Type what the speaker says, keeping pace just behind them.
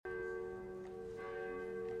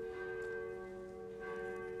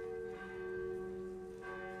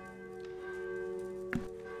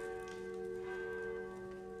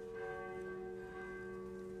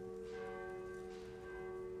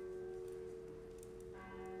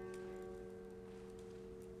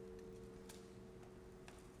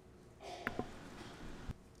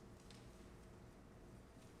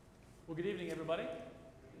Well, good evening, everybody.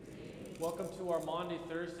 Welcome to our Maundy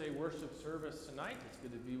Thursday worship service tonight. It's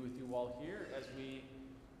good to be with you all here as we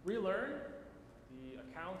relearn the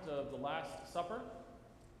account of the Last Supper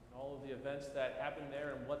and all of the events that happened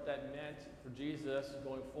there and what that meant for Jesus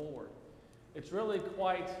going forward. It's really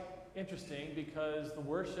quite interesting because the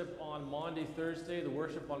worship on Maundy Thursday, the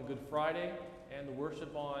worship on Good Friday, and the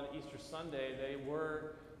worship on Easter Sunday, they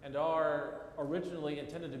were and are originally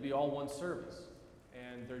intended to be all one service.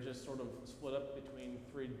 And they're just sort of split up between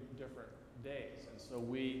 3 different days. And so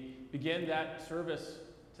we begin that service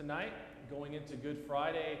tonight, going into Good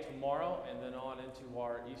Friday tomorrow, and then on into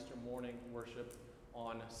our Easter morning worship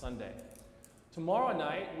on Sunday. Tomorrow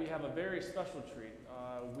night, we have a very special treat.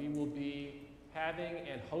 We will be having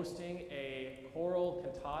and hosting a choral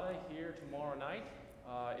cantata here tomorrow night.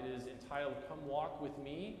 It is entitled Come Walk With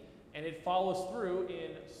Me, and it follows through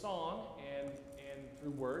in song and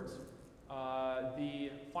through words.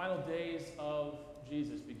 The final days of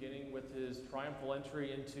Jesus, beginning with his triumphal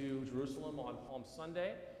entry into Jerusalem on Palm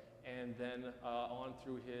Sunday, and then on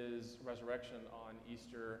through his resurrection on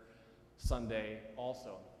Easter Sunday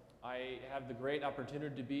also. I have the great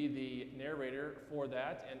opportunity to be the narrator for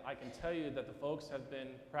that, and I can tell you that the folks have been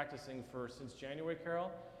practicing since January,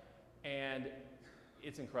 Carol, and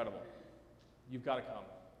it's incredible. You've got to come.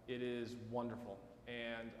 It is wonderful.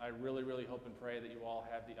 And I really, really hope and pray that you all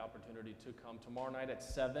have the opportunity to come tomorrow night at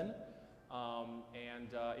 7.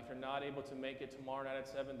 If you're not able to make it tomorrow night at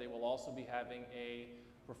 7, they will also be having a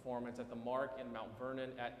performance at the Mark in Mount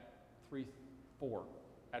Vernon at 4.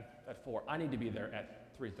 I need to be there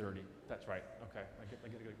at 3:30. That's right. Okay, I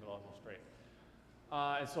get it all straight.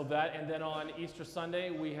 And then on Easter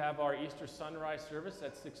Sunday, we have our Easter sunrise service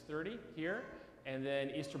at 6:30 here, and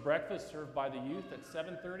then Easter breakfast served by the youth at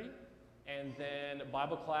 7:30. And then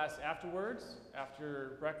Bible class afterwards,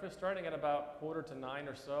 after breakfast, starting at about 8:45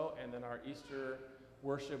 or so, and then our Easter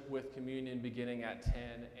worship with communion beginning at 10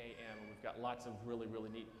 a.m. We've got lots of really, really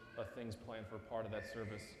neat things planned for part of that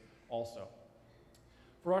service also.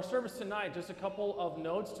 For our service tonight, just a couple of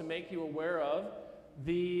notes to make you aware of.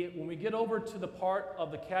 When we get over to the part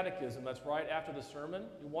of the catechism that's right after the sermon,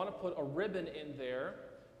 you want to put a ribbon in there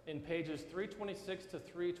in pages 326 to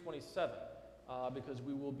 327. Because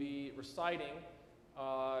we will be reciting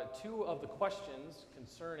 2 of the questions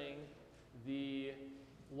concerning the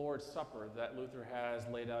Lord's Supper that Luther has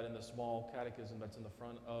laid out in the small catechism that's in the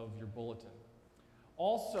front of your bulletin.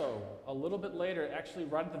 Also, a little bit later, actually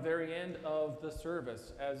right at the very end of the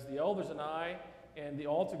service, as the elders and I and the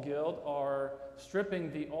Altar Guild are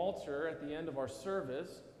stripping the altar at the end of our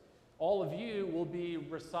service, all of you will be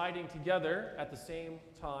reciting together at the same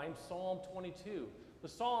time Psalm 22. The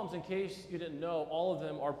Psalms, in case you didn't know, all of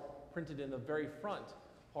them are printed in the very front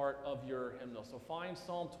part of your hymnal. So find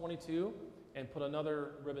Psalm 22 and put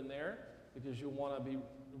another ribbon there because you want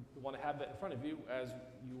to have that in front of you as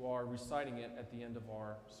you are reciting it at the end of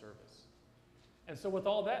our service. And so with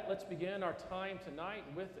all that, let's begin our time tonight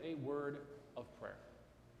with a word of prayer.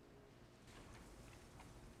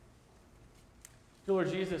 Dear Lord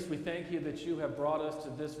Jesus, we thank you that you have brought us to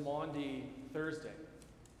this Maundy Thursday.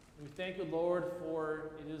 We thank you, Lord,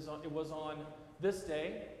 for it was on this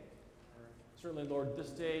day, or certainly, Lord,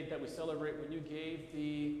 this day that we celebrate when you gave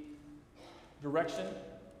the direction,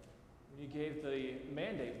 when you gave the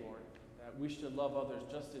mandate, Lord, that we should love others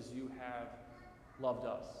just as you have loved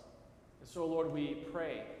us. And so, Lord, we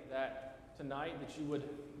pray that tonight that you would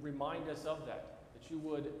remind us of that you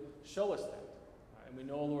would show us that. And we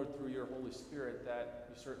know, Lord, through your Holy Spirit that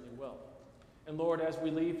you certainly will. And Lord, as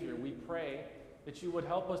we leave here, we pray that you would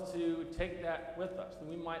help us to take that with us, that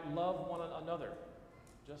we might love one another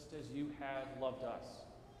just as you have loved us.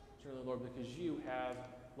 Certainly, Lord, because you have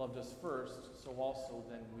loved us first, so also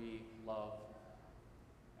then we love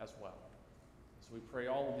as well. So we pray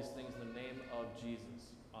all of these things in the name of Jesus.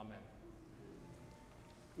 Amen.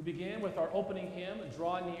 We begin with our opening hymn,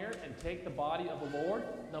 Draw Near and Take the Body of the Lord,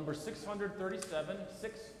 number 637,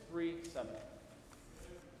 637.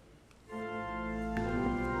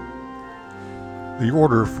 The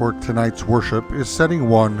order for tonight's worship is setting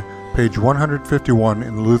 1, page 151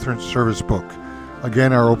 in the Lutheran service book.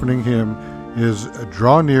 Again, our opening hymn is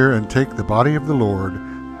Draw Near and Take the Body of the Lord,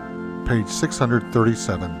 page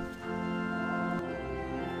 637.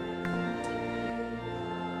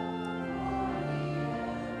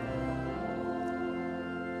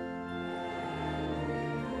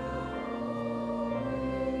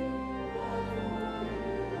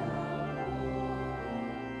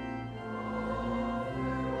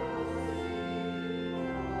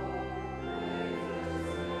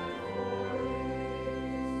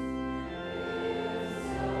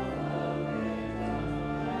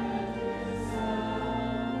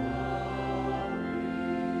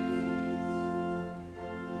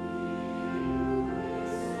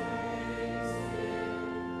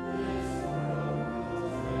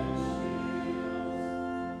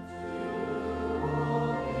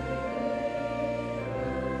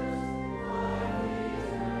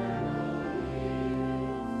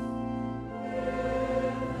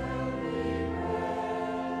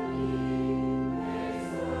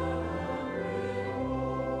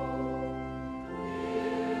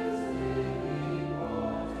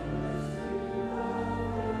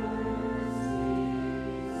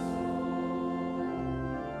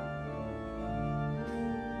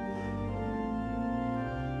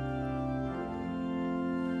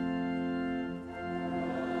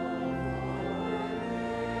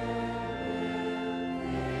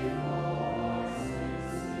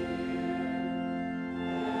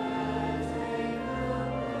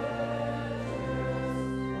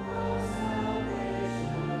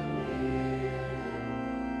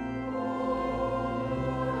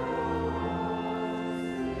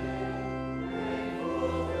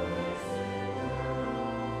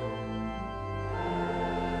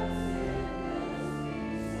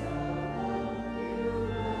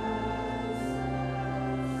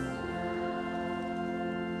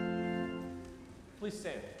 Please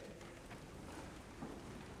stand.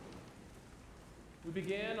 We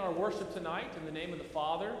begin our worship tonight in the name of the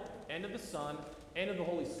Father, and of the Son, and of the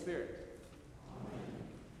Holy Spirit. Amen.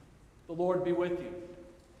 The Lord be with you.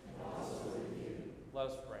 And also with you. Let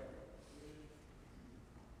us pray.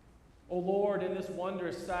 O Lord, in this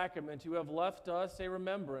wondrous sacrament you have left us a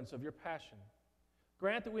remembrance of your passion.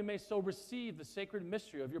 Grant that we may so receive the sacred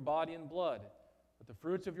mystery of your body and blood, that the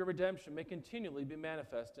fruits of your redemption may continually be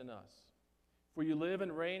manifest in us. For you live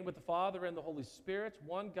and reign with the Father and the Holy Spirit,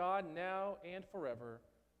 one God, now and forever.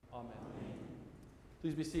 Amen. Amen.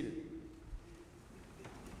 Please be seated.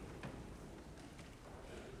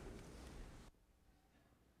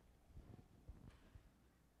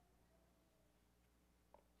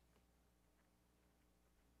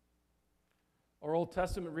 Our Old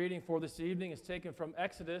Testament reading for this evening is taken from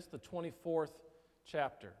Exodus, the 24th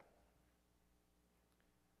chapter.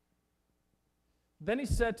 Then he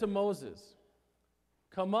said to Moses,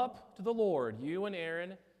 "Come up to the Lord, you and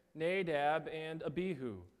Aaron, Nadab, and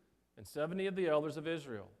Abihu, and 70 of the elders of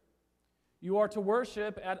Israel. You are to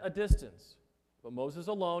worship at a distance, but Moses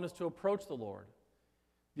alone is to approach the Lord.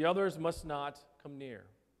 The others must not come near,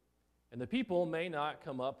 and the people may not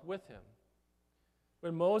come up with him."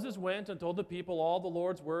 When Moses went and told the people all the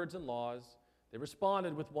Lord's words and laws, they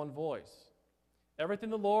responded with one voice, "Everything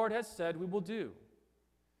the Lord has said we will do."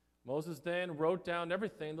 Moses then wrote down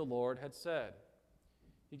everything the Lord had said.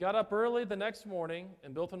 He got up early the next morning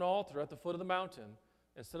and built an altar at the foot of the mountain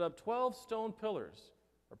and set up 12 stone pillars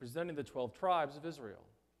representing the 12 tribes of Israel.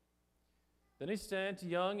 Then he sent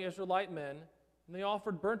young Israelite men, and they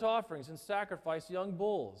offered burnt offerings and sacrificed young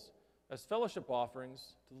bulls as fellowship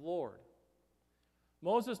offerings to the Lord.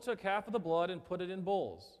 Moses took half of the blood and put it in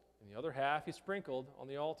bowls, and the other half he sprinkled on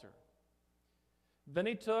the altar. Then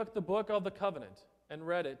he took the book of the covenant and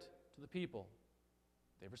read it to the people.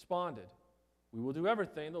 They responded, "We will do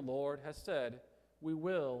everything the Lord has said. We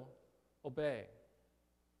will obey."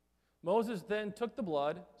 Moses then took the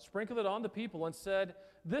blood, sprinkled it on the people, and said,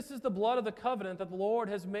 "This is the blood of the covenant that the Lord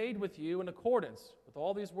has made with you in accordance with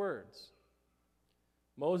all these words."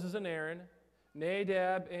 Moses and Aaron,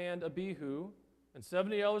 Nadab and Abihu, and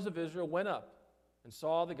 70 elders of Israel went up and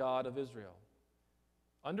saw the God of Israel.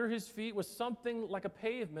 Under his feet was something like a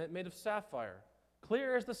pavement made of sapphire,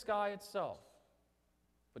 clear as the sky itself.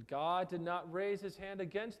 But God did not raise his hand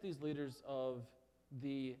against these leaders of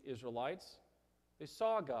the Israelites. They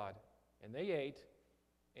saw God, and they ate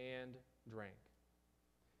and drank.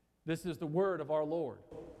 This is the word of our Lord.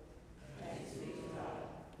 Thanks be to God.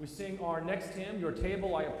 We sing our next hymn, "Your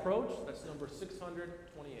Table I Approach." That's number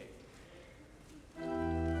 628.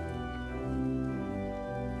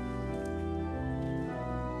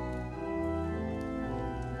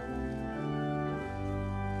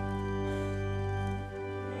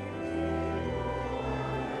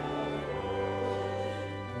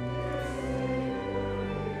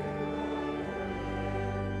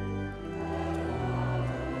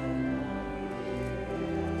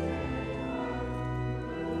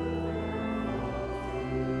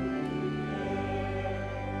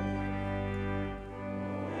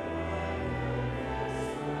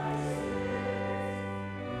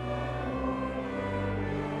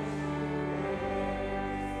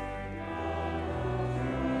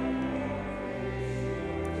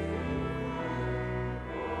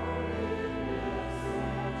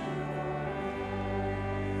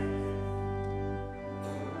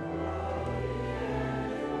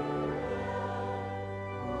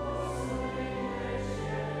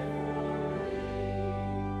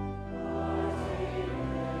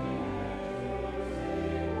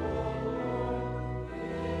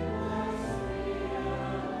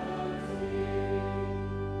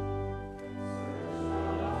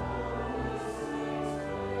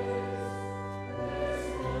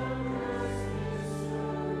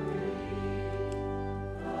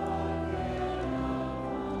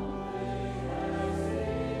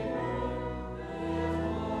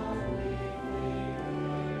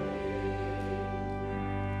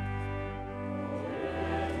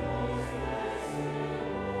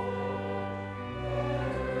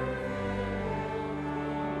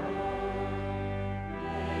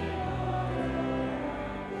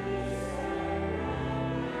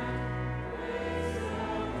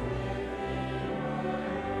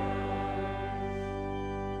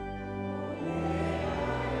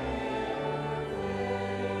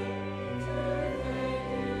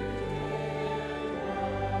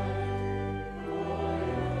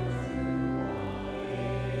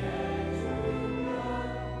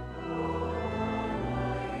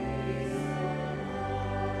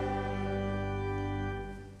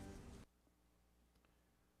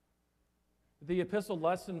 The epistle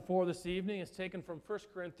lesson for this evening is taken from 1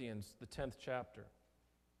 Corinthians, the 10th chapter.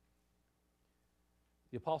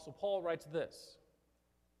 The Apostle Paul writes this: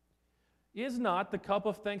 "Is not the cup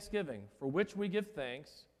of thanksgiving, for which we give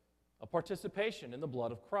thanks, a participation in the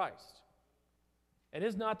blood of Christ? And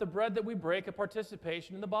is not the bread that we break a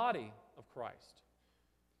participation in the body of Christ?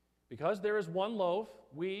 Because there is one loaf,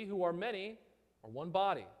 we who are many are one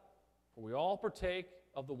body, for we all partake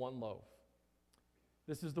of the one loaf."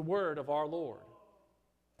 This is the word of our Lord.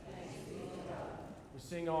 Thanks be to God. We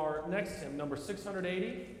sing our next hymn, number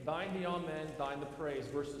 680, "Thine the Amen, Thine the Praise,"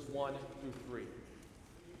 verses 1 through 3.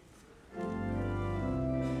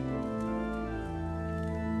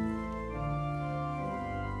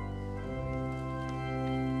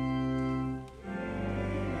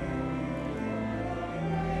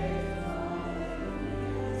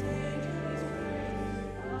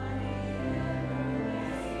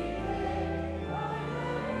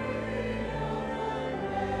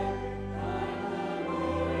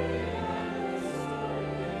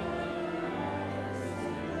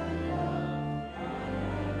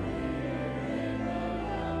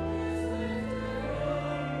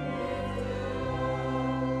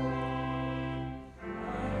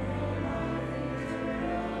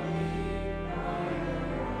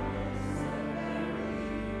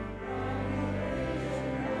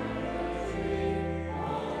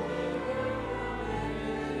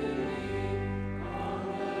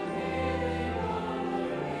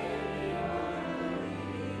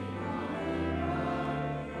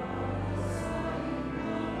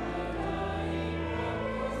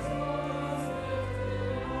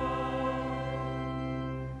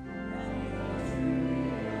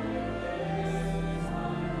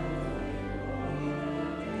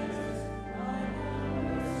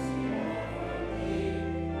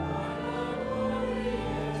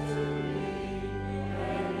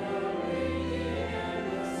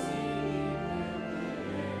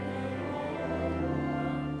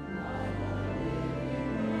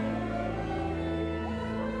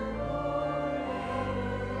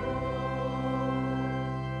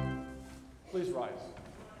 Please rise.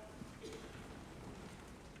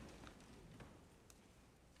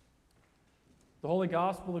 The Holy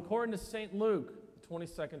Gospel according to St. Luke, the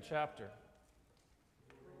 22nd chapter.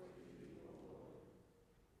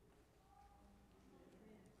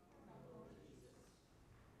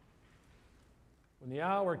 When the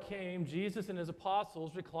hour came, Jesus and his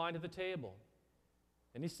apostles reclined at the table.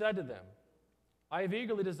 And he said to them, "I have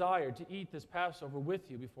eagerly desired to eat this Passover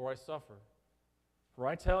with you before I suffer. For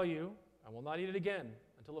I tell you, I will not eat it again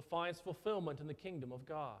until it finds fulfillment in the kingdom of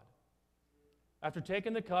God." After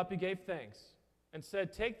taking the cup, he gave thanks and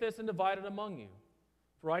said, "Take this and divide it among you.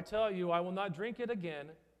 For I tell you, I will not drink it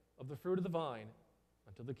again of the fruit of the vine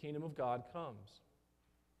until the kingdom of God comes."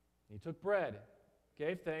 And he took bread,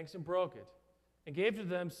 gave thanks, and broke it, and gave to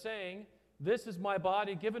them, saying, "This is my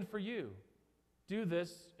body given for you. Do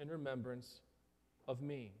this in remembrance of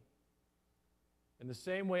me." In the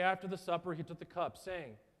same way, after the supper, he took the cup,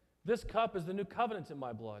 saying, "This cup is the new covenant in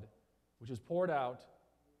my blood, which is poured out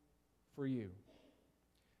for you."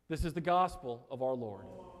 This is the gospel of our Lord.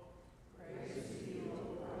 Praise to you,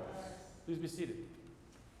 O Christ. Please be seated.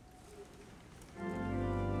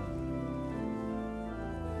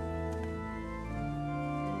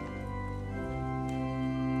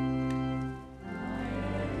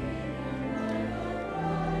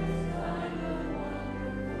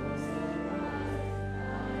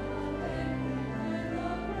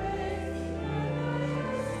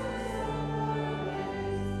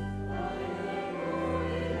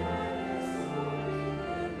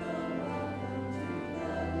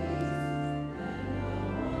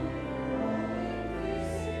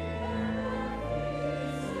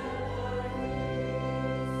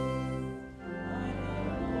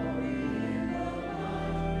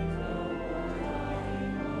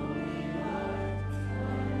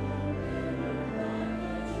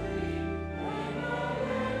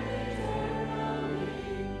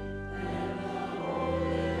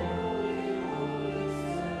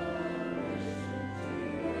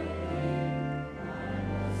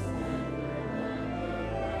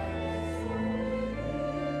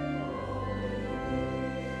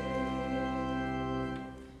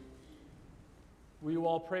 Will you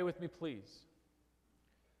all pray with me, please?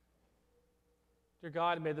 Dear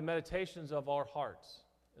God, may the meditations of our hearts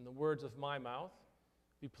and the words of my mouth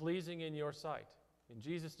be pleasing in your sight. In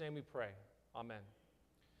Jesus' name we pray. Amen.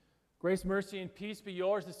 Grace, mercy, and peace be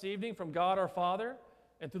yours this evening from God our Father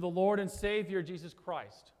and through the Lord and Savior Jesus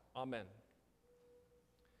Christ. Amen.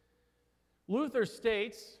 Luther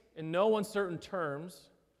states, in no uncertain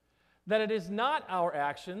terms, that it is not our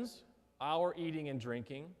actions, our eating and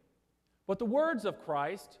drinking, but the words of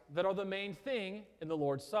Christ that are the main thing in the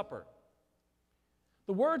Lord's Supper.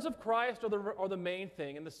 The words of Christ are the main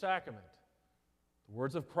thing in the sacrament. The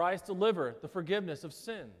words of Christ deliver the forgiveness of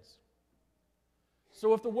sins.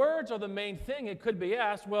 So if the words are the main thing, it could be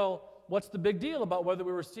asked, well, what's the big deal about whether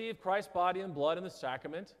we receive Christ's body and blood in the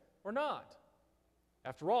sacrament or not?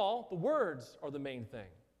 After all, the words are the main thing.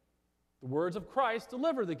 The words of Christ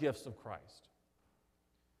deliver the gifts of Christ.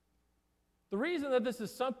 The reason that this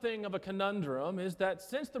is something of a conundrum is that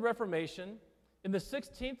since the Reformation, in the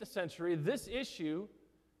 16th century, this issue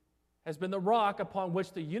has been the rock upon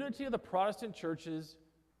which the unity of the Protestant churches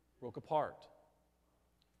broke apart.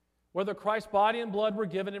 Whether Christ's body and blood were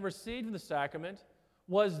given and received in the sacrament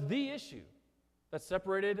was the issue that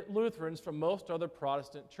separated Lutherans from most other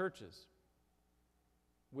Protestant churches,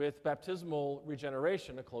 with baptismal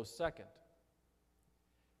regeneration a close second.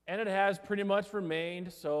 And it has pretty much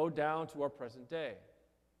remained so down to our present day.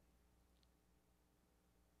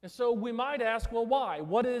 And so we might ask, well, why?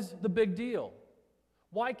 What is the big deal?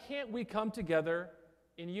 Why can't we come together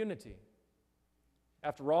in unity?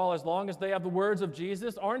 After all, as long as they have the words of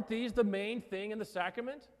Jesus, aren't these the main thing in the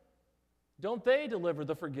sacrament? Don't they deliver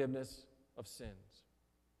the forgiveness of sins?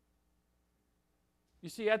 You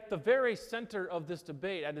see, at the very center of this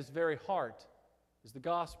debate, at its very heart, is the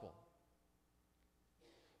gospel.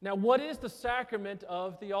 Now, what is the sacrament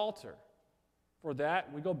of the altar? For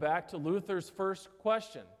that, we go back to Luther's first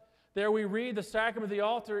question. There we read, the sacrament of the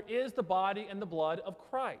altar is the body and the blood of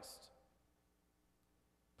Christ.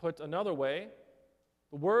 Put another way,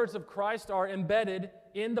 the words of Christ are embedded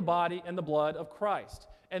in the body and the blood of Christ.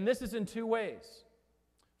 And this is in two ways.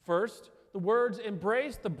 First, the words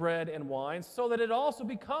embrace the bread and wine so that it also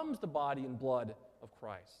becomes the body and blood of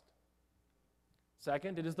Christ.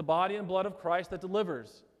 Second, it is the body and blood of Christ that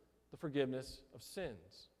delivers the forgiveness of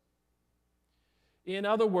sins. In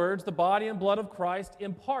other words, the body and blood of Christ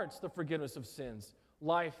imparts the forgiveness of sins,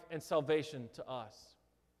 life, and salvation to us.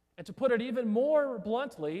 And to put it even more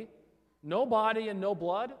bluntly, no body and no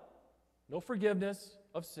blood, no forgiveness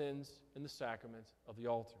of sins in the sacrament of the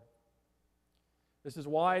altar. This is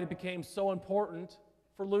why it became so important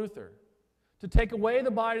for Luther. To take away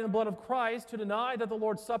the body and the blood of Christ, to deny that the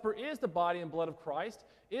Lord's Supper is the body and blood of Christ,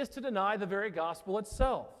 is to deny the very gospel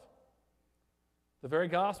itself. The very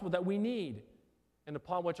gospel that we need and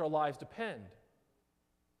upon which our lives depend.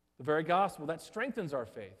 The very gospel that strengthens our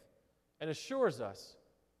faith and assures us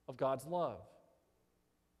of God's love.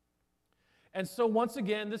 And so once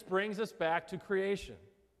again, this brings us back to creation,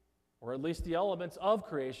 or at least the elements of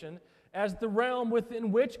creation, as the realm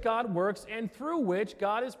within which God works and through which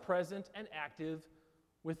God is present and active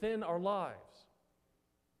within our lives.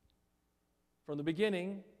 From the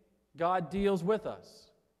beginning, God deals with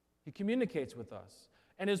us. He communicates with us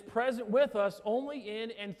and is present with us only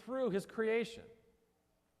in and through His creation.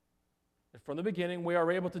 And from the beginning, we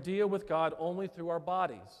are able to deal with God only through our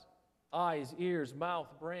bodies, eyes, ears, mouth,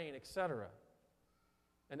 brain, etc.,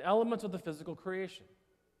 and elements of the physical creation.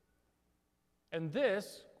 And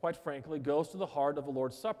this, quite frankly, goes to the heart of the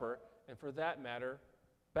Lord's Supper, and for that matter,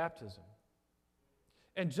 baptism.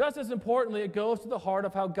 And just as importantly, it goes to the heart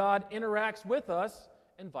of how God interacts with us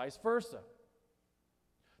and vice versa.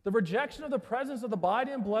 The rejection of the presence of the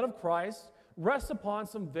body and blood of Christ rests upon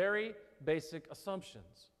some very basic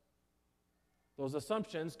assumptions. Those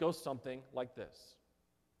assumptions go something like this.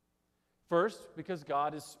 First, because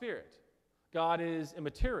God is spirit. God is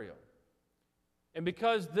immaterial. And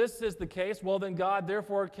because this is the case, well then God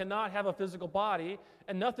therefore cannot have a physical body,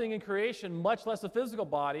 and nothing in creation, much less a physical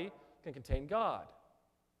body, can contain God.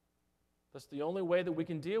 Thus the only way that we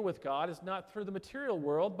can deal with God is not through the material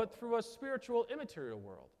world, but through a spiritual, immaterial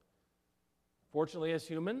world. Fortunately, as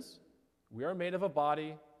humans, we are made of a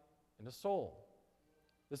body and a soul.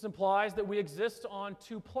 This implies that we exist on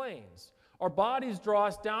two planes. Our bodies draw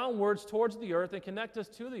us downwards towards the earth and connect us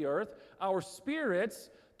to the earth. Our spirits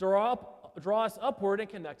draw us upward and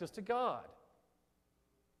connect us to God.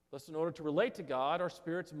 Thus, in order to relate to God, our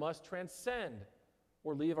spirits must transcend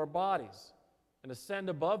or leave our bodies and ascend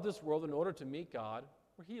above this world in order to meet God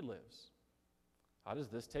where He lives. How does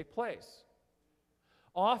this take place?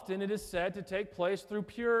 Often it is said to take place through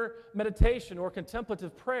pure meditation or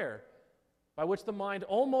contemplative prayer, by which the mind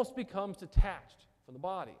almost becomes detached from the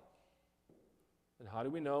body. Then how do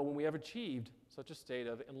we know when we have achieved such a state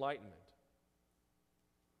of enlightenment?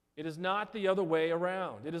 It is not the other way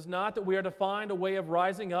around. It is not that we are to find a way of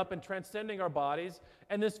rising up and transcending our bodies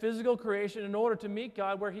and this physical creation in order to meet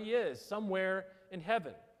God where He is, somewhere in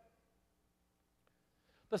heaven.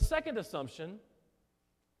 The second assumption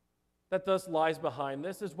that thus lies behind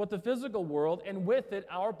this is what the physical world, and with it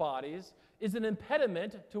our bodies, is an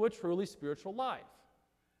impediment to a truly spiritual life.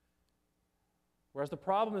 Whereas the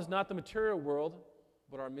problem is not the material world,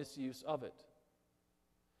 but our misuse of it.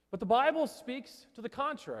 But the Bible speaks to the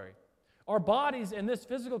contrary. Our bodies in this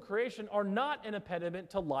physical creation are not an impediment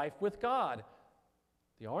to life with God.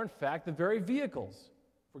 They are, in fact, the very vehicles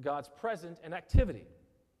for God's presence and activity.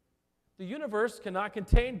 The universe cannot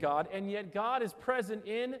contain God, and yet God is present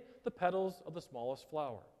in the petals of the smallest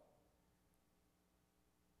flower.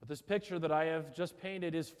 But this picture that I have just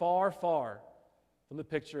painted is far, far from the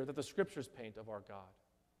picture that the Scriptures paint of our God,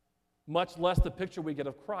 much less the picture we get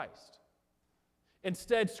of Christ.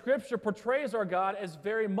 Instead, Scripture portrays our God as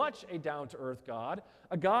very much a down-to-earth God,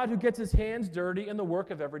 a God who gets his hands dirty in the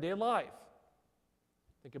work of everyday life.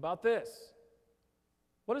 Think about this.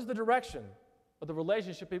 What is the direction of the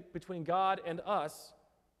relationship between God and us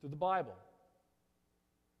through the Bible?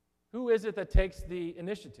 Who is it that takes the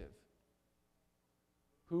initiative?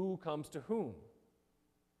 Who comes to whom?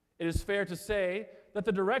 It is fair to say that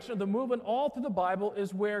the direction of the movement all through the Bible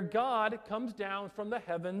is where God comes down from the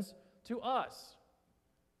heavens to us,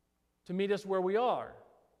 to meet us where we are.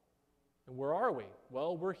 And where are we?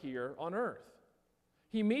 Well, we're here on earth.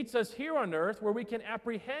 He meets us here on earth where we can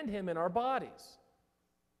apprehend him in our bodies.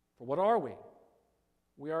 For what are we?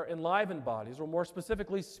 We are enlivened bodies, or more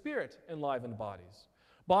specifically, spirit-enlivened bodies.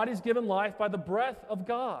 Bodies given life by the breath of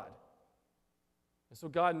God. And so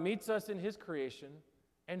God meets us in his creation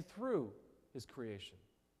and through his creation.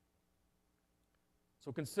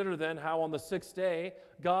 So consider then how on the sixth day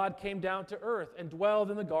God came down to earth and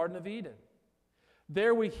dwelled in the Garden of Eden.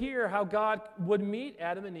 There we hear how God would meet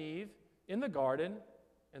Adam and Eve in the garden,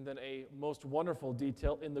 and then a most wonderful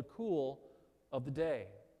detail in the cool of the day.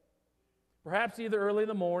 Perhaps either early in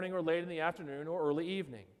the morning or late in the afternoon or early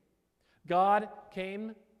evening. God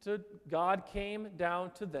came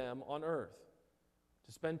down to them on earth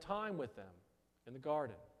to spend time with them in the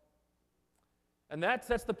garden. And that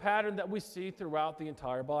sets the pattern that we see throughout the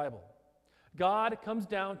entire Bible. God comes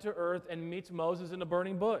down to earth and meets Moses in a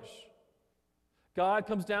burning bush. God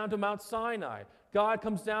comes down to Mount Sinai. God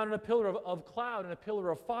comes down in a pillar of cloud and a pillar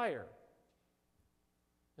of fire.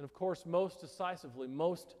 And of course, most decisively,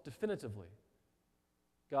 most definitively,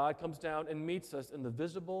 God comes down and meets us in the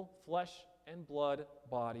visible flesh and blood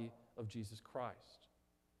body of Jesus Christ.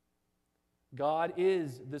 God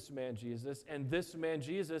is this man Jesus, and this man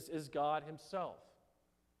Jesus is God himself.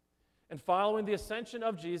 And following the ascension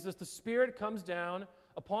of Jesus, the Spirit comes down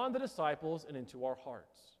upon the disciples and into our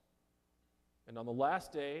hearts. And on the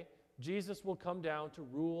last day, Jesus will come down to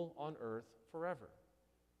rule on earth forever.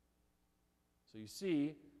 So you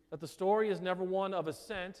see that the story is never one of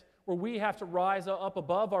ascent, where we have to rise up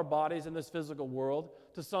above our bodies in this physical world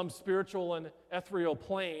to some spiritual and ethereal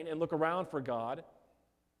plane and look around for God.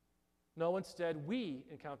 No, instead, we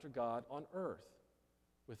encounter God on earth,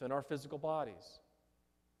 within our physical bodies,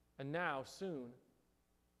 and now, soon,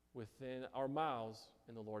 within our mouths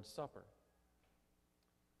in the Lord's Supper.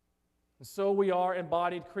 And so we are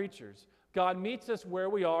embodied creatures. God meets us where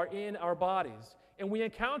we are in our bodies, and we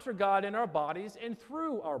encounter God in our bodies and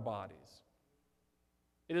through our bodies.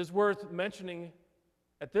 It is worth mentioning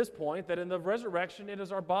at this point that in the resurrection, it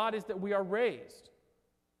is our bodies that we are raised,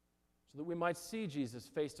 so that we might see Jesus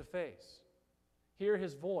face to face, hear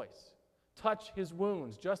his voice, touch his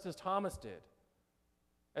wounds, just as Thomas did.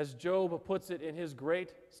 As Job puts it in his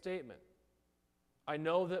great statement, I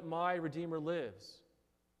know that my Redeemer lives,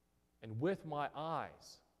 and with my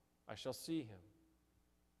eyes I shall see him.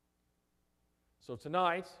 So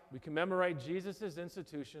tonight, we commemorate Jesus'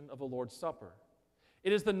 institution of the Lord's Supper.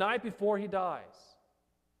 It is the night before he dies.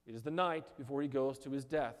 It is the night before he goes to his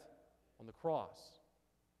death on the cross.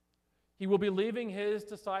 He will be leaving his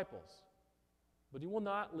disciples, but he will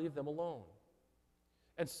not leave them alone.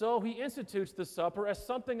 And so he institutes the supper as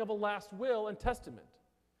something of a last will and testament.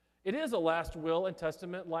 It is a last will and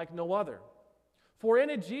testament like no other. For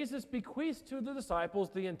in it, Jesus bequeaths to the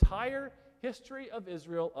disciples the entire history of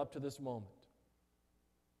Israel up to this moment.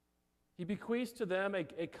 He bequeaths to them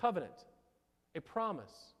a covenant, a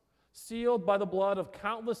promise, sealed by the blood of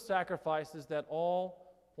countless sacrifices that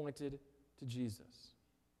all pointed to Jesus.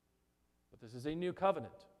 But this is a new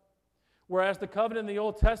covenant. Whereas the covenant in the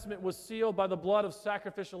Old Testament was sealed by the blood of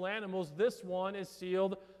sacrificial animals, this one is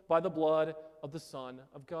sealed by the blood of the Son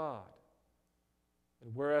of God.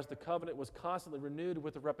 And whereas the covenant was constantly renewed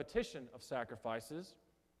with the repetition of sacrifices,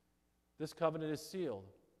 this covenant is sealed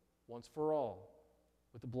once for all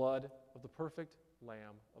with the blood of the perfect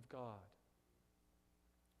Lamb of God.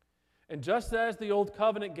 And just as the Old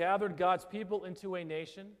Covenant gathered God's people into a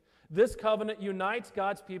nation, This covenant unites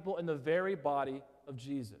God's people in the very body of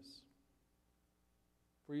Jesus.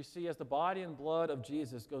 For you see, as the body and blood of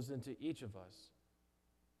Jesus goes into each of us,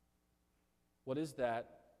 what is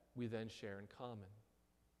that we then share in common?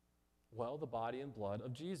 Well, the body and blood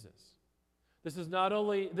of Jesus. Thus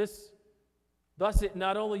it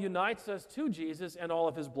not only unites us to Jesus and all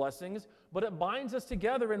of his blessings, but it binds us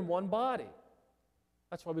together in one body.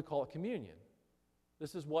 That's why we call it communion.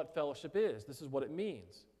 This is what fellowship is. This is what it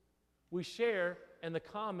means. We share in the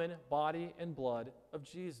common body and blood of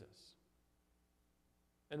Jesus.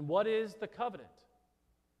 And what is the covenant?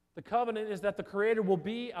 The covenant is that the Creator will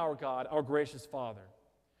be our God, our gracious Father.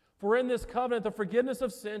 For in this covenant, the forgiveness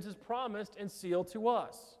of sins is promised and sealed to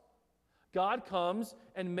us. God comes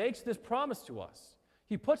and makes this promise to us.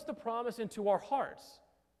 He puts the promise into our hearts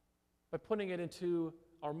by putting it into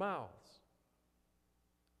our mouths.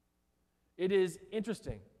 It is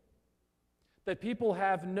interesting that people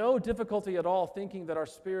have no difficulty at all thinking that our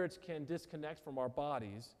spirits can disconnect from our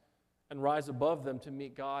bodies and rise above them to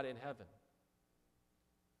meet God in heaven.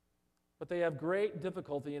 But they have great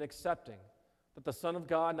difficulty in accepting that the Son of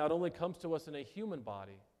God not only comes to us in a human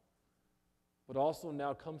body, but also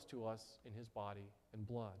now comes to us in his body and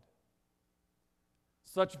blood.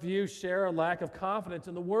 Such views share a lack of confidence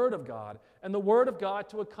in the Word of God and the Word of God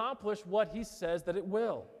to accomplish what he says that it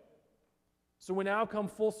will. So we now come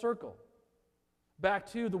full circle, back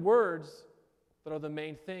to the words that are the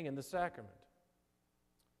main thing in the sacrament.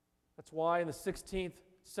 That's why in the 16th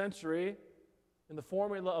century, in the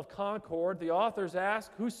formula of Concord, the authors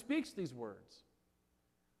ask, who speaks these words?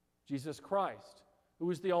 Jesus Christ, who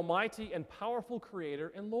is the almighty and powerful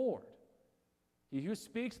Creator and Lord. He who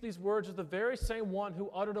speaks these words is the very same one who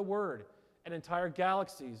uttered a word, and entire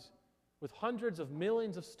galaxies with hundreds of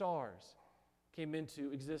millions of stars came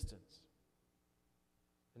into existence.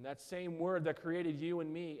 And that same word that created you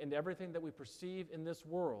and me and everything that we perceive in this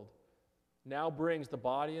world now brings the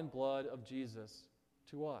body and blood of Jesus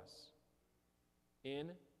to us, in,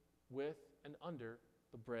 with, and under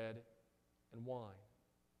the bread and wine.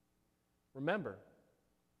 Remember,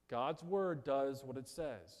 God's word does what it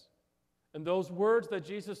says. And those words that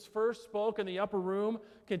Jesus first spoke in the upper room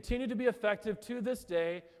continue to be effective to this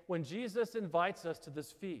day when Jesus invites us to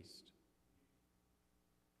this feast.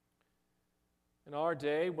 In our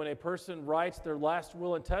day, when a person writes their last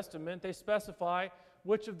will and testament, they specify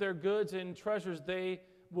which of their goods and treasures they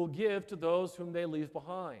will give to those whom they leave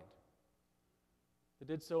behind. They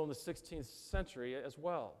did so in the 16th century as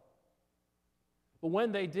well. But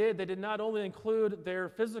when they did not only include their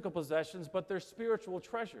physical possessions, but their spiritual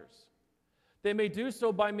treasures. They may do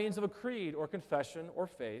so by means of a creed or confession or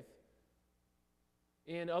faith.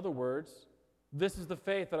 In other words, this is the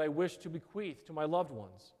faith that I wish to bequeath to my loved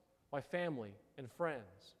ones, my family, and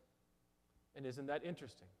friends. And isn't that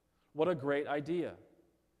interesting? What a great idea.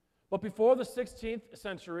 But before the 16th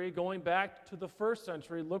century, going back to the 1st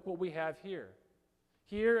century, look what we have here.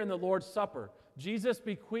 Here in the Lord's Supper, Jesus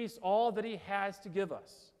bequeaths all that he has to give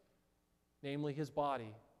us, namely his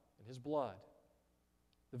body and his blood.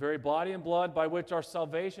 The very body and blood by which our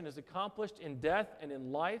salvation is accomplished in death and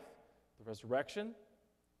in life, the resurrection.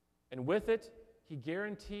 And with it, he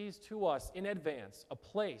guarantees to us in advance a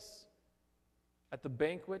place at the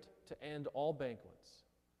banquet to end all banquets,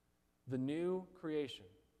 the new creation,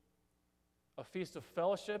 a feast of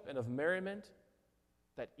fellowship and of merriment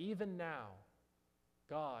that even now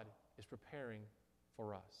God is preparing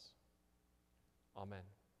for us. Amen.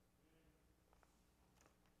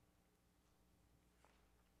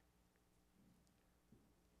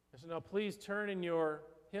 So now please turn in your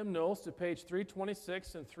hymnals to page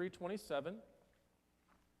 326 and 327.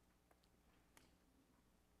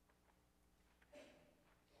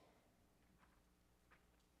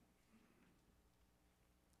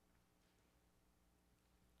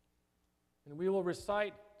 And we will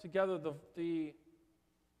recite together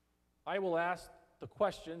I will ask the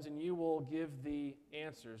questions and you will give the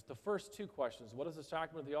answers. The first two questions, what is the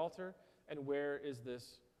sacrament of the altar and where is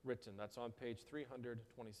this written? That's on page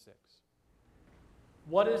 326.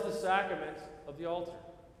 What is the sacrament of the altar?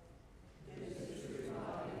 It is the true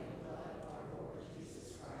body and blood of our Lord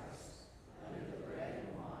Jesus Christ, under the bread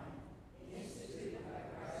and wine, instituted by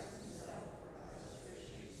Christ himself for us as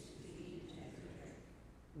Christians to eat and to drink.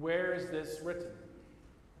 Where is this written?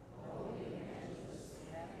 The Holy Evangelist and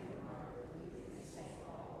happy remark of Luke and St.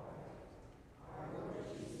 Paul write, our Lord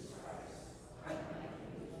Jesus Christ, on the night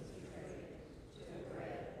he was betrayed, took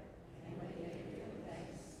bread, and when he had given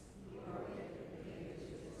thanks, he broke it and gave it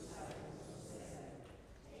to his disciples and said,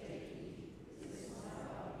 take, eat, this is my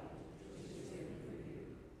body, which is given for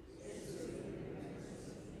you. This do in remembrance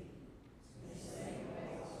of me. In the same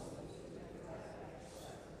way also the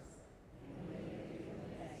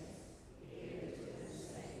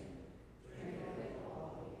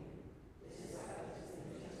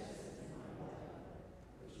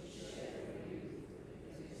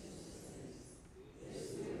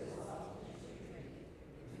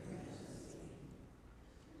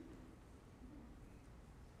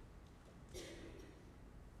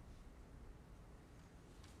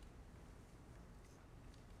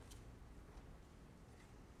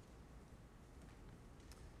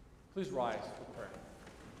Please rise for prayer.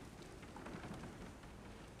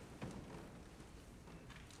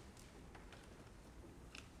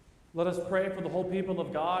 Let us pray for the whole people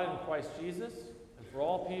of God in Christ Jesus, and for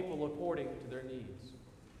all people according to their needs.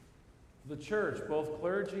 For the church, both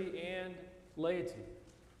clergy and laity,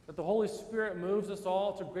 that the Holy Spirit moves us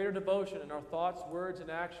all to greater devotion in our thoughts, words, and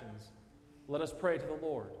actions. Let us pray to the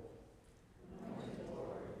Lord.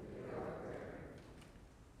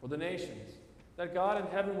 For the nations, that God in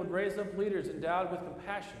heaven would raise up leaders endowed with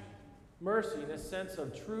compassion, mercy, and a sense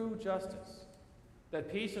of true justice,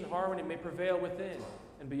 that peace and harmony may prevail within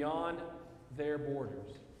and beyond their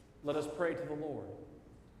borders. Let us pray to the Lord.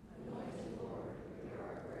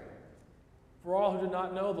 For all who do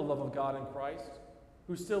not know the love of God in Christ,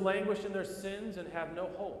 who still languish in their sins and have no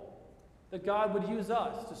hope, that God would use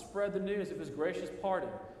us to spread the news of his gracious pardon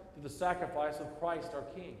through the sacrifice of Christ our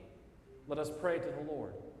King. Let us pray to the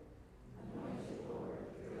Lord.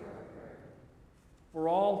 For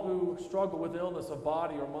all who struggle with illness of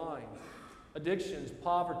body or mind, addictions,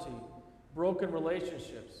 poverty, broken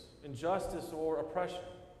relationships, injustice, or oppression,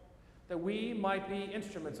 that we might be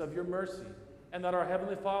instruments of your mercy, and that our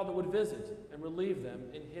Heavenly Father would visit and relieve them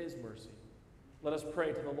in his mercy. Let us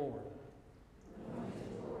pray to the Lord.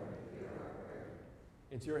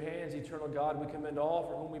 Into your hands, eternal God, we commend all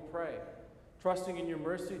for whom we pray, trusting in your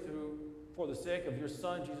mercy for the sake of your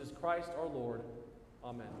Son, Jesus Christ, our Lord.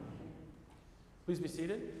 Amen. Please be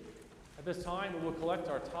seated. At this time, we will collect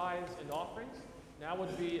our tithes and offerings. Now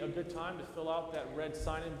would be a good time to fill out that red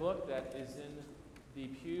sign-in book that is in the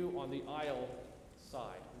pew on the aisle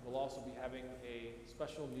side. We will also be having a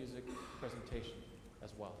special music presentation as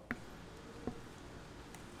well.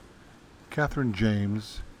 Catherine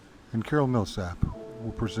James and Carol Millsap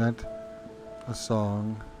will present a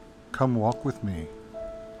song, Come Walk With Me.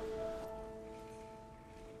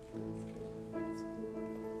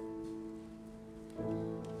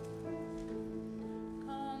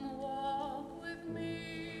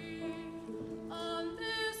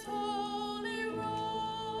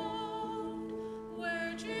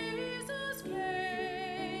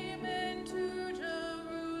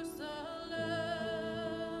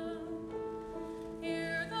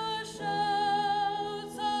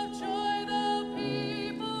 Shouts of joy the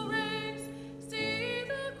people raise, sing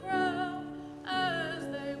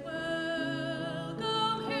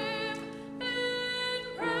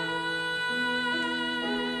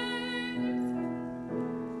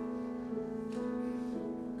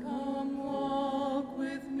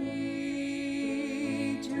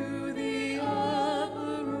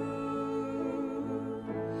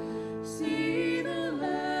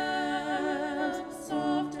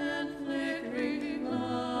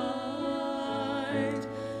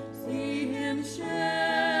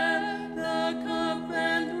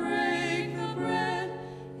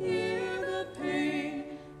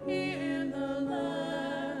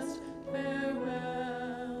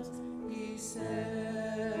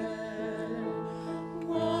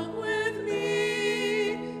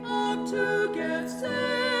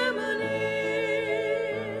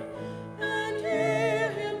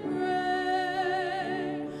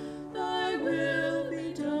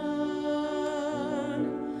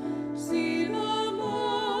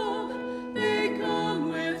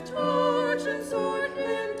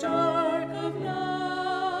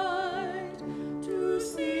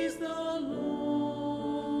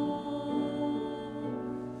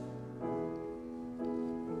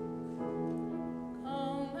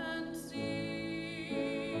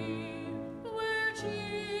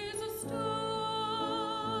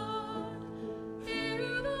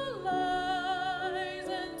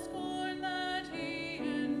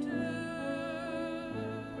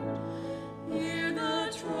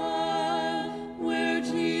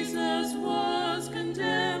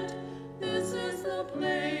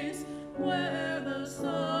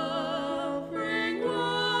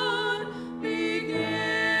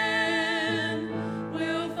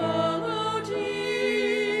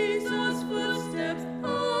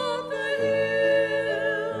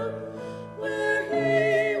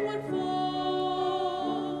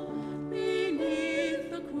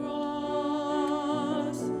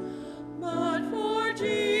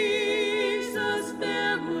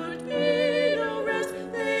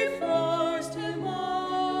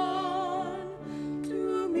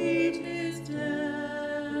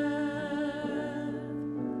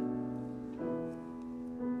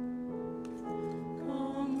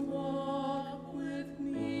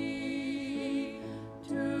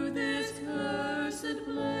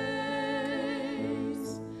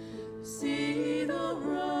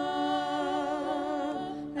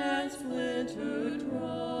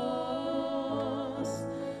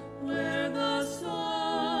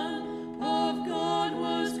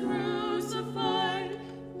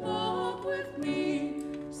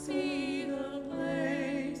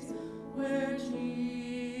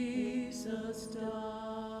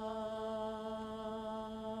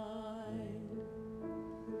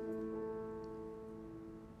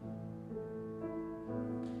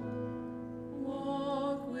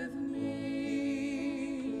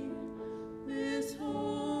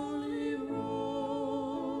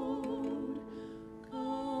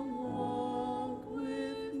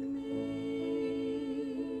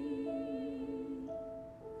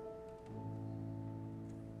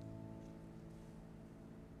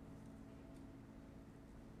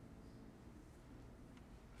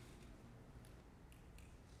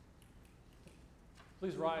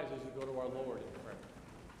Please rise as we go to our Lord in prayer.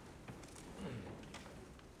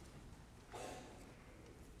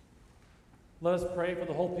 Let us pray for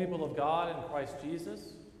the whole people of God in Christ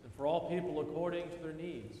Jesus, and for all people according to their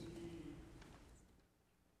needs.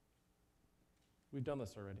 We've done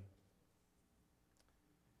this already.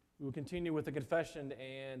 We will continue with the confession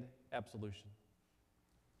and absolution.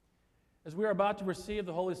 As we are about to receive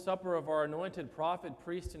the Holy Supper of our anointed prophet,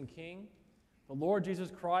 priest, and king, the Lord Jesus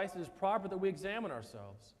Christ, it is proper that we examine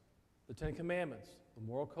ourselves. The Ten Commandments, the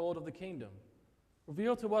moral code of the kingdom,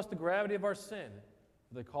 reveal to us the gravity of our sin,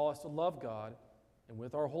 for they call us to love God and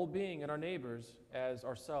with our whole being and our neighbors as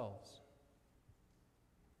ourselves.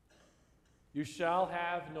 You shall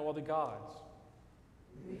have no other gods.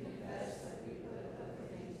 We confess that we put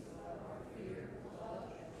other things above our fear, love,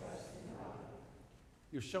 and trust in God.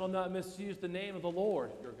 You shall not misuse the name of the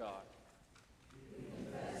Lord your God. We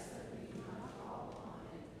confess that we do not call upon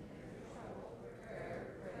Him in every trouble, prayer,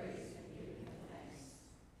 praise, and giving Him thanks.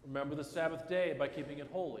 Remember the Sabbath day by keeping it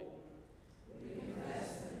holy. We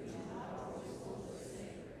confess that we do not always hold it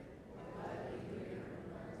sacred, but gladly hear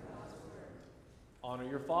and learn God's word. Honor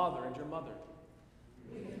your father and your mother.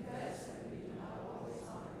 We confess that we do not always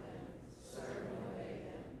honor them, serve and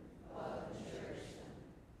obey them, love and cherish them.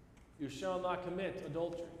 You shall not commit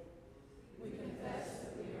adultery. We confess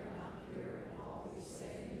that we are not pure in all we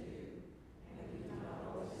say and do, and we do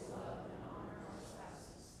not always love and honor our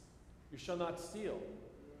spouses. You shall not steal.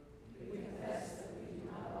 We confess that we do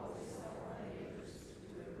not always help our neighbors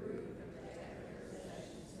to improve and protect their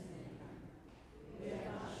possessions and income. We have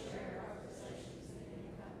not shared our possessions and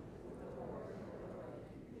income with the poor and the lowly,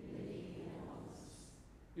 the needy and homeless.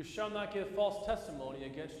 You shall not give false testimony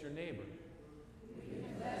against your neighbor. We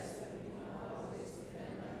confess that we do not always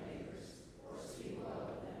defend our neighbors, or speak well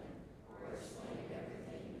of them, or explain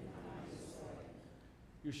everything in the nicest way.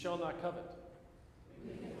 You shall not covet.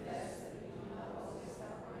 We confess that we do not always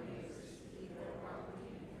help our neighbors to keep their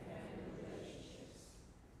property and their family relationships.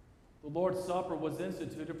 The Lord's Supper was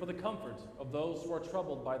instituted for the comfort of those who are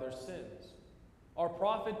troubled by their sins. Our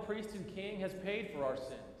prophet, priest, and king has paid for our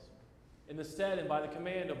sins. In the stead and by the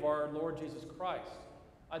command of our Lord Jesus Christ,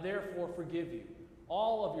 I therefore forgive you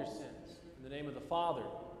all of your sins in the name of the Father,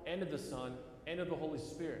 and of the Son, and of the Holy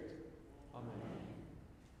Spirit. Amen.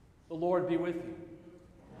 The Lord be with you.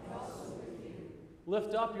 And also with you.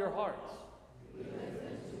 Lift up your hearts. We lift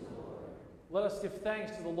them to the Lord. Let us give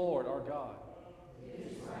thanks to the Lord our God. It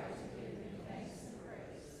is right to give Him thanks and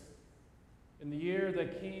praise. In the year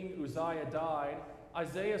that King Uzziah died,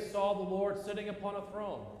 Isaiah saw the Lord sitting upon a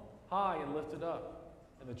throne, high and lifted up,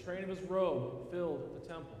 and the train of his robe filled the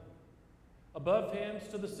temple. Above him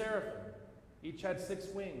stood the seraphim. Each had 6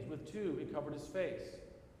 wings. With 2 he covered his face,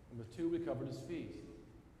 and with 2 he covered his feet,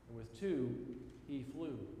 and with 2 he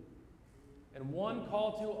flew. And one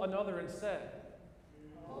called to another and said,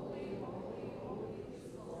 Holy, holy, holy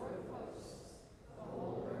is the Lord of hosts. The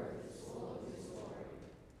whole earth is full of His glory.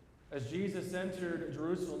 As Jesus entered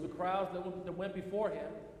Jerusalem, the crowds that went before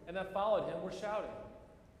him and that followed him were shouting,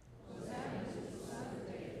 Hosanna to the Son of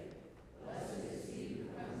David. Blessed is He who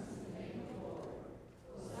comes in the name of the Lord.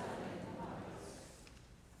 Hosanna in the highest.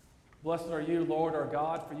 Blessed are you, Lord our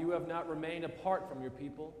God, for you have not remained apart from your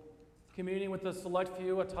people, communing with the select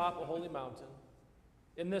few atop a holy mountain.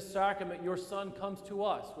 In this sacrament, your Son comes to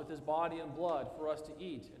us with his body and blood for us to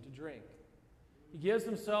eat and to drink. He gives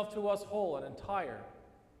himself to us whole and entire,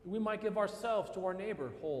 that we might give ourselves to our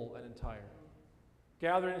neighbor whole and entire.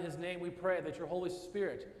 Gathered in his name, we pray that your Holy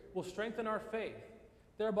Spirit will strengthen our faith,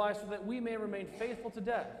 thereby so that we may remain faithful to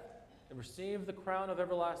death and receive the crown of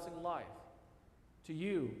everlasting life. To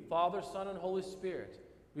you, Father, Son, and Holy Spirit,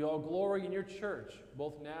 be all glory in your church,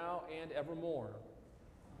 both now and evermore.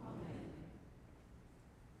 Amen.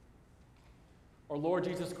 Our Lord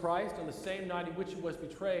Jesus Christ, on the same night in which he was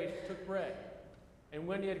betrayed, took bread. And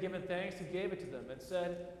when he had given thanks, he gave it to them and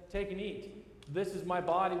said, Take and eat. This is my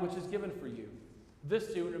body, which is given for you.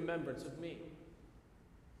 This do in remembrance of me.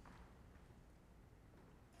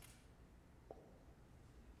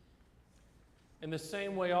 In the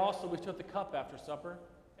same way also we took the cup after supper,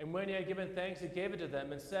 and when he had given thanks, he gave it to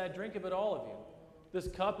them and said, Drink of it, all of you. This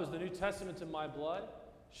cup is the New Testament in my blood,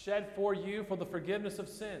 shed for you for the forgiveness of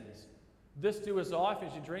sins. This do as often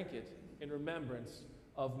as you drink it in remembrance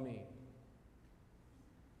of me.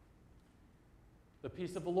 The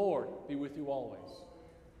peace of the Lord be with you always.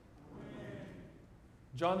 Amen.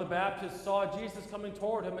 John the Baptist saw Jesus coming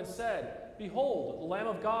toward him and said, Behold, the Lamb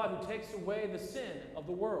of God who takes away the sin of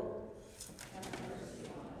the world. Have mercy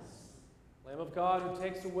on us. Lamb of God who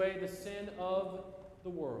takes away the sin of the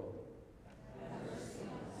world. Have mercy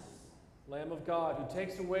on us. Lamb of God, who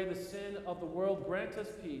takes away the sin of the world, grant us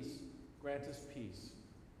peace. Grant us peace.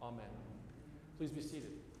 Amen. Please be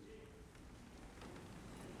seated.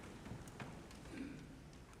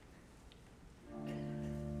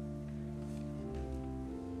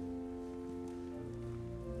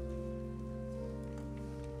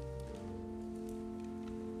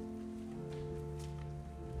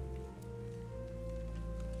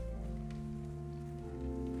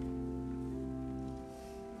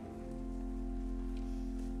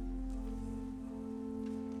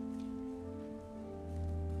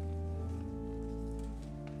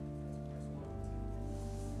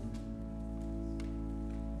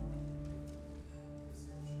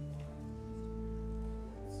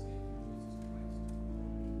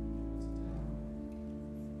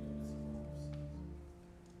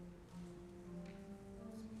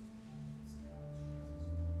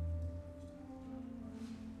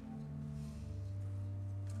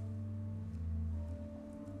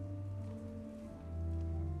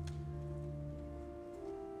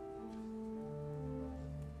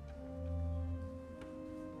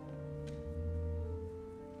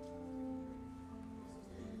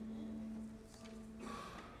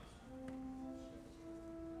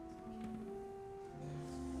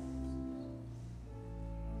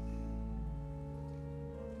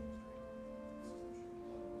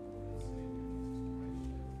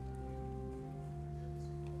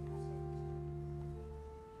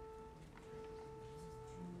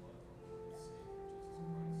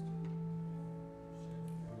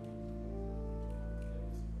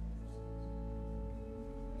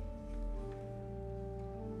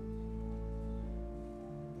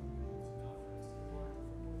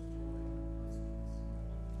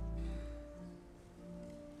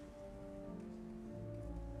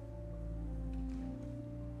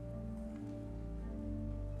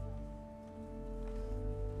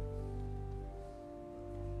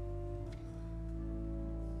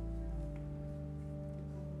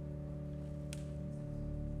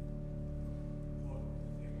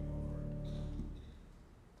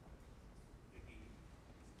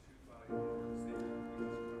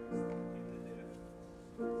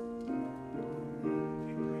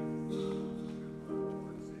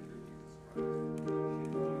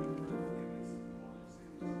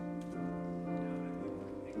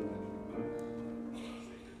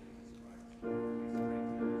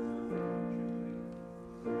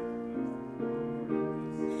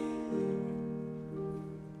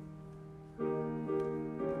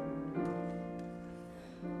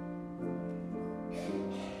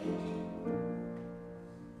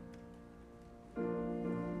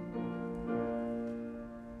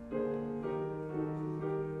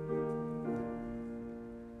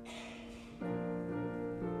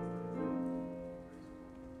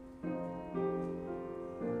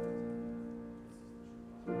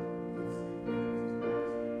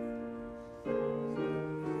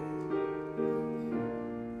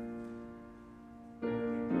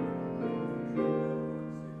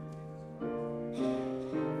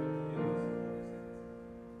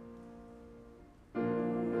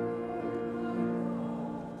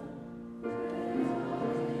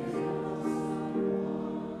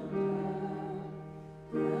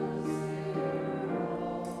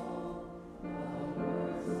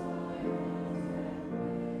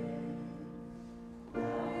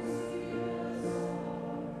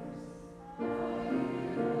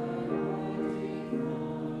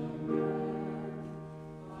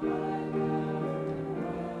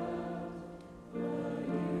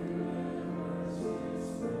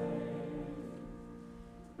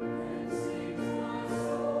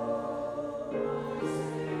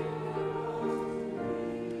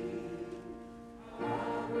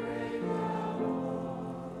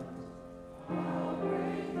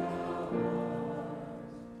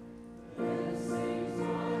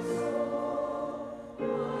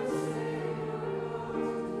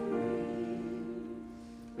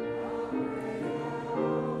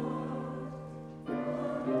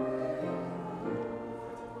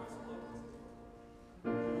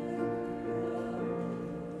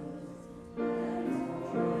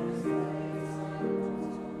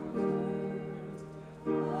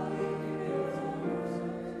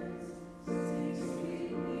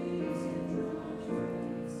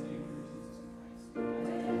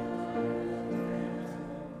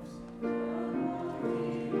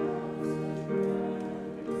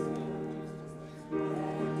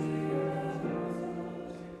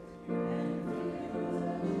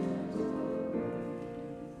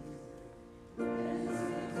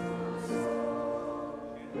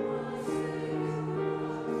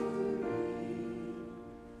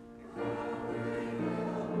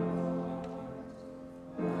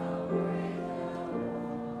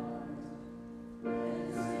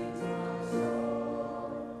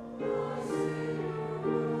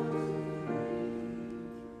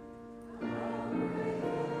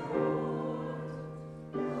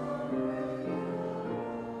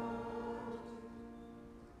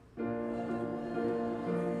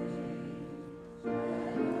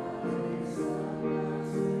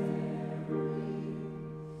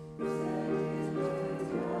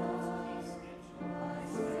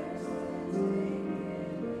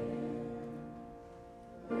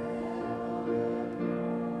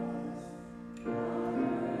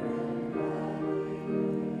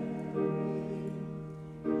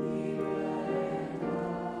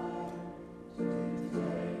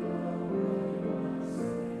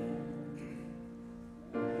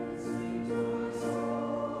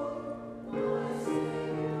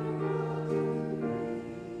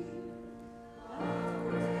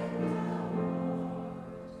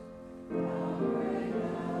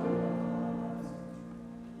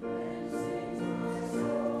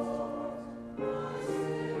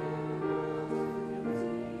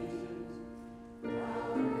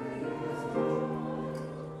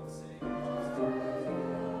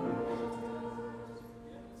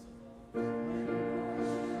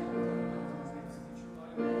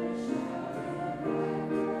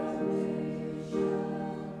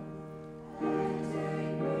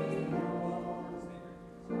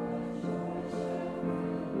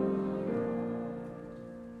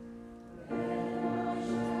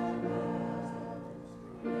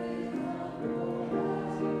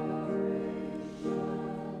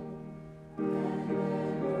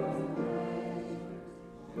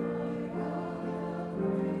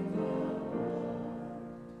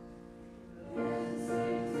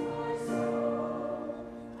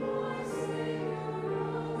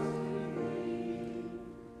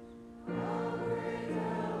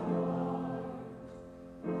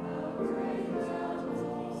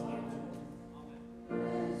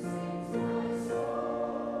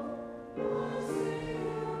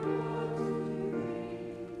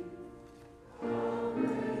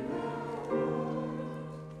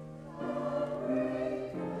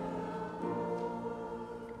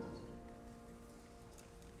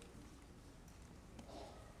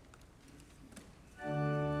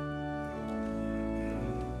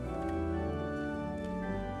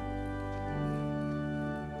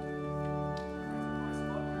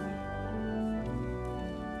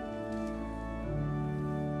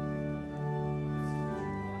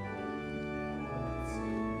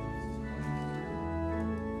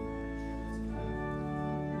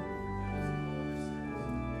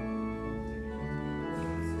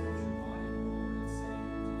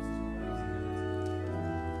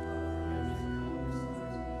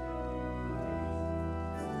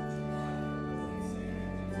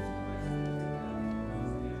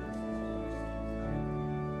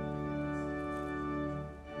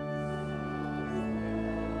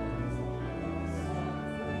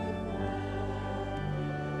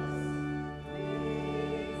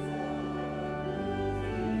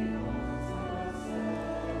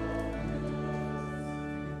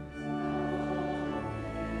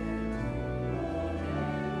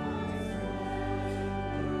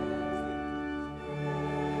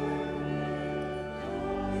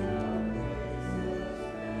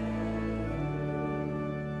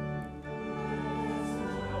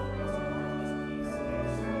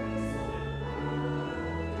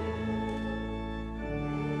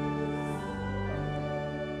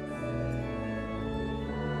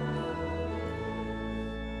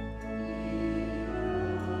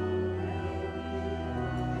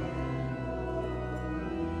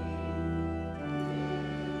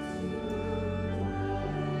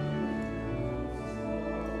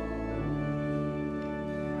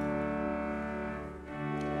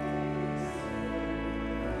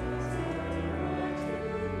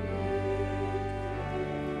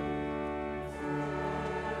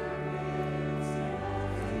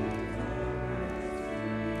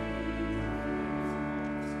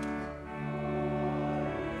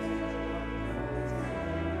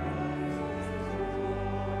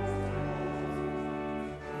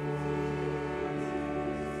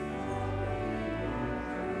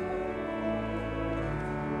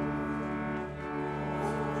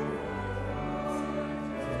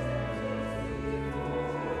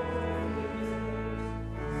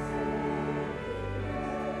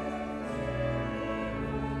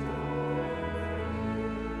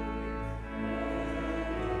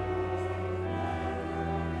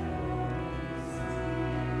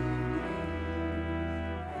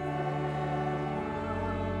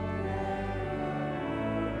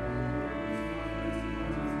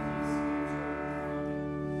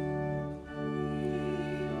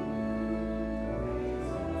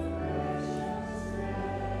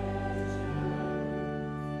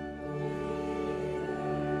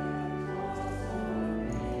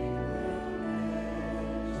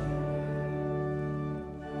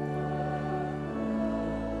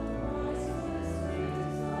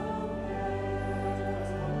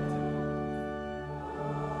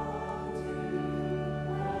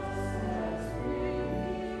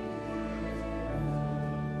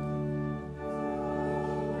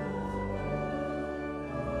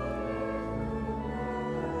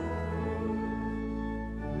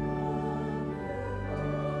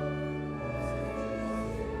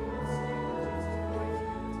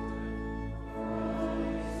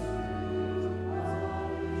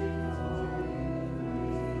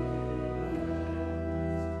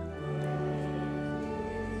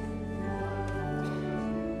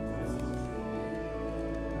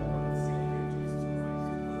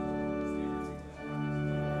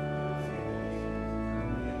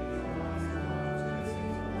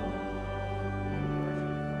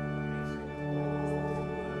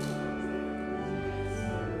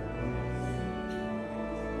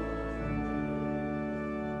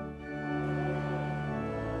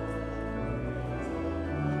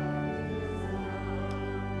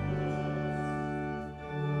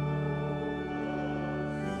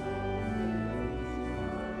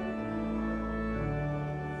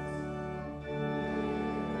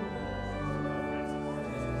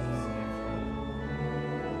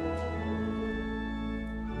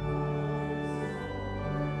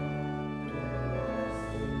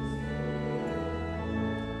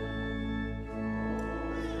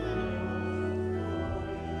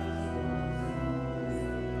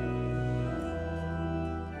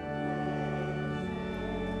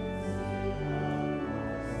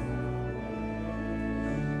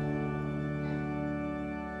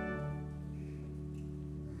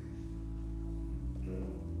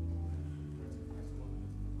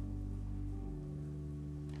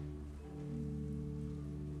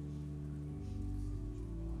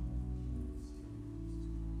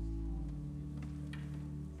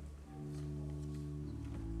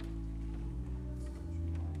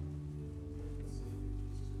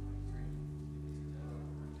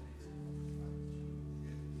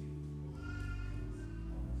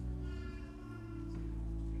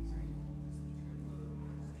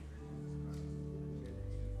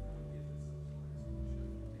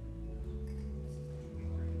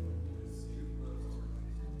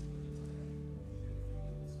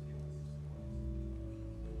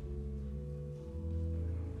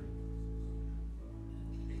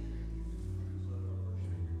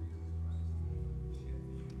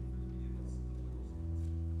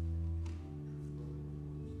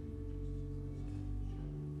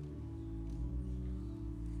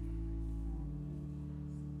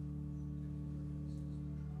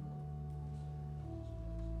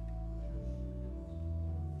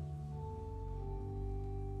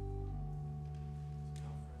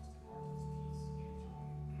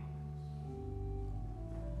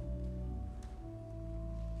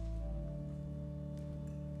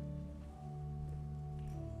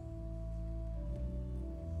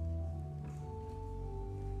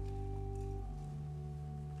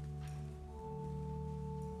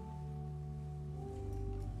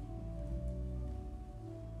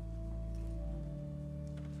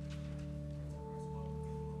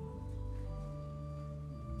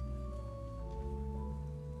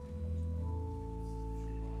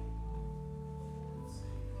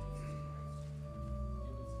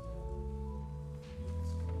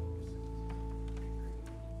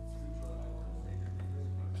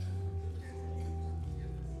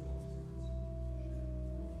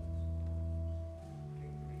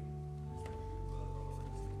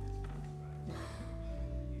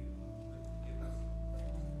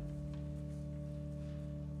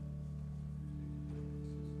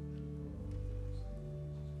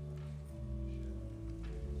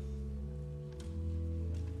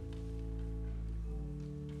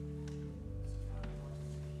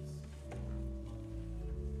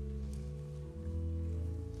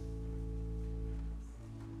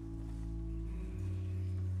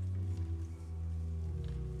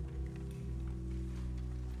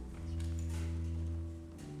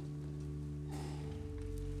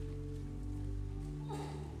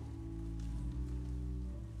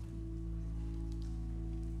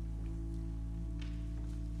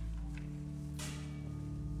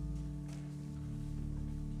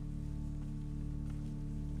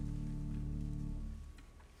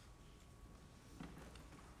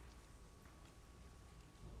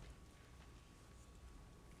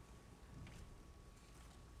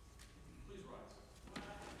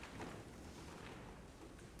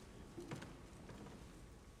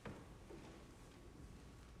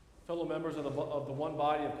 Fellow members of the one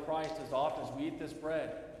body of Christ, as often as we eat this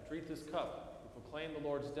bread and drink this cup, we proclaim the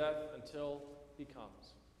Lord's death until he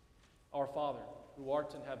comes. Our Father, who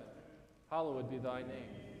art in heaven, hallowed be thy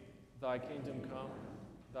name. Thy kingdom come,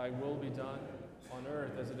 thy will be done, on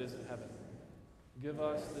earth as it is in heaven. Give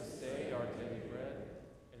us this day our daily bread,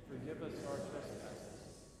 and forgive us our trespasses,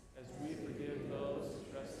 as we forgive those who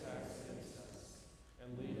trespass against us.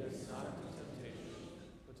 And lead us not into temptation,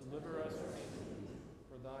 but deliver us from evil.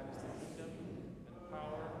 For thine is the kingdom, and the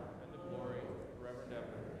power, and the glory, forever and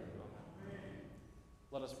ever. Amen.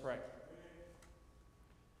 Let us pray.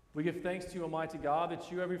 We give thanks to you, Almighty God,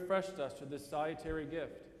 that you have refreshed us to this salutary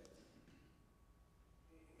gift.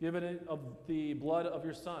 Given it of the blood of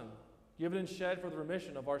your Son, given and shed for the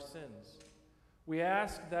remission of our sins. We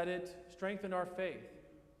ask that it strengthen our faith,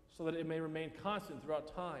 so that it may remain constant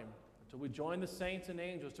throughout time, until we join the saints and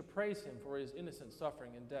angels to praise him for his innocent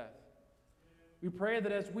suffering and death. We pray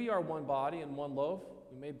that as we are one body and one loaf,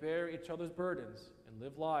 we may bear each other's burdens and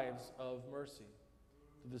live lives of mercy.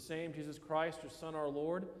 Through the same Jesus Christ, your Son, our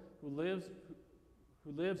Lord, who lives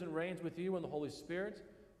and reigns with you in the Holy Spirit,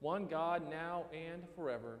 one God, now and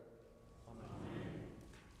forever. Amen.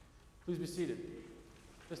 Please be seated.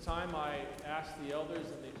 This time I ask the elders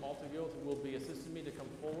and the altar guild who will be assisting me to come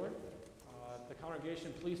forward. The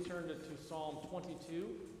congregation, please turn to Psalm 22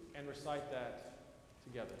 and recite that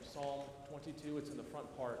together. Psalm 22, it's in the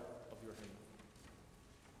front part of your hymn.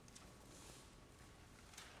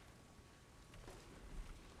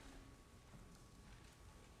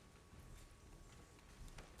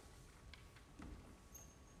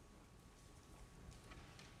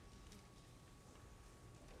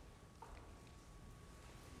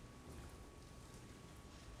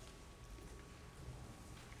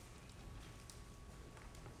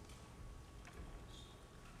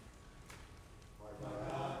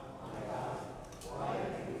 My God, why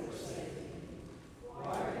have you forsaken me?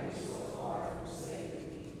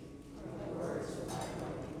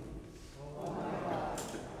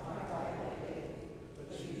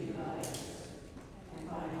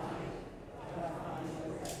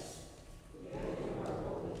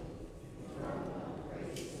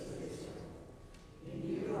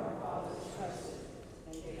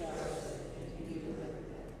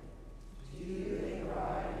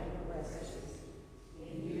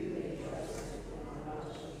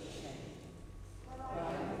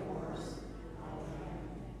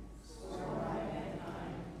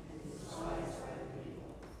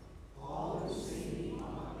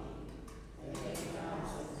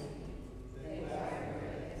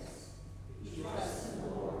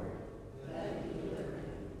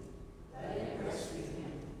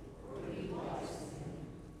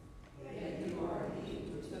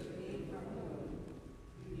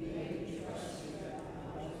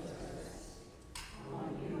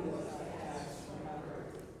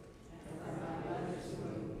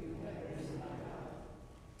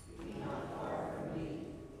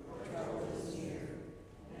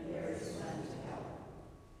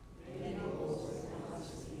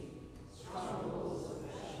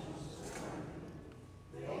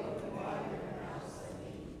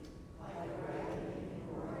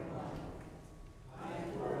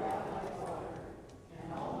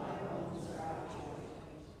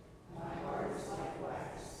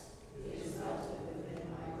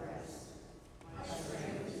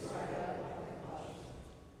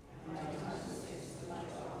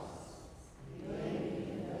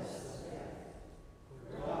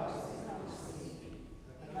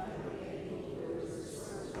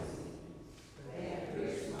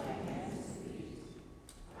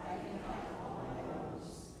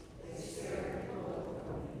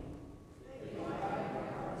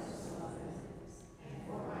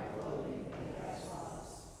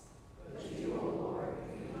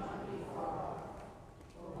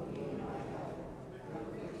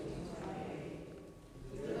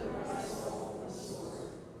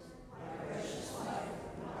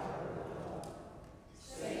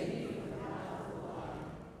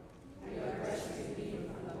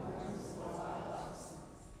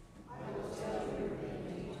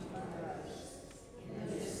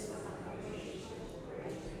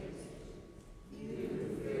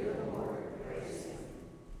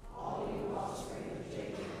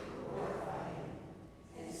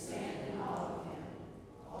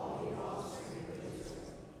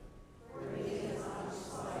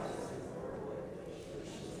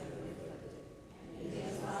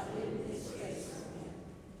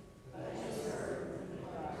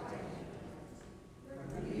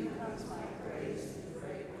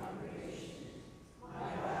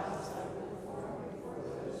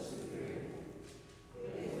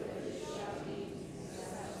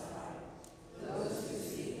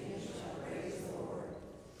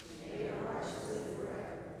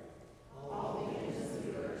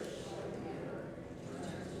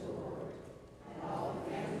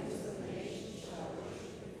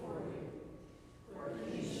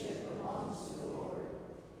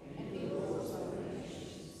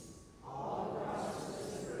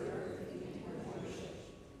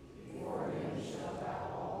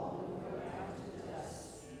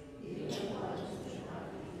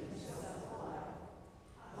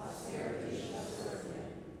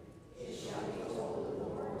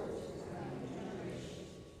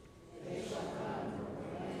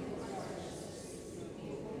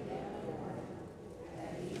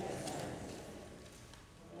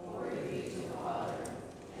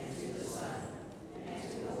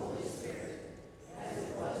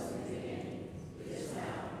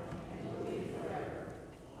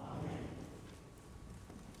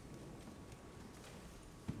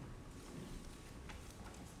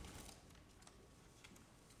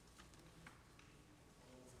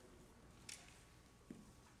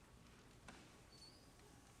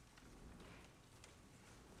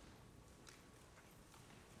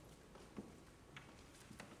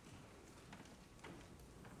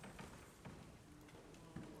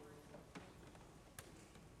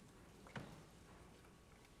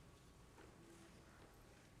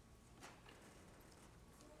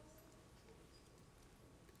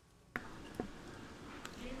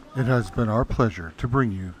 It has been our pleasure to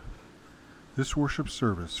bring you this worship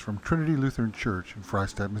service from Trinity Lutheran Church in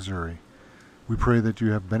Freistatt, Missouri. We pray that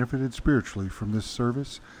you have benefited spiritually from this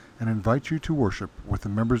service and invite you to worship with the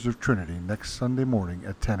members of Trinity next Sunday morning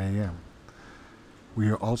at 10 a.m.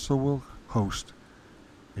 We also will host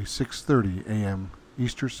a 6:30 a.m.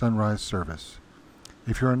 Easter sunrise service.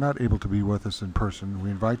 If you are not able to be with us in person, we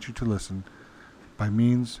invite you to listen by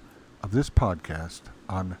means of this podcast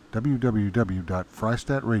on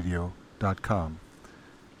www.freistattradio.com.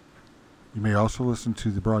 You may also listen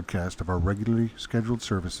to the broadcast of our regularly scheduled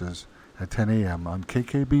services at 10 a.m. on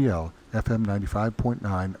KKBL FM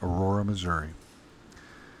 95.9 Aurora, Missouri.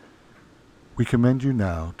 We commend you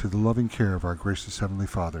now to the loving care of our gracious Heavenly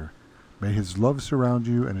Father. May His love surround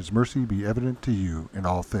you and His mercy be evident to you in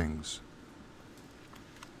all things.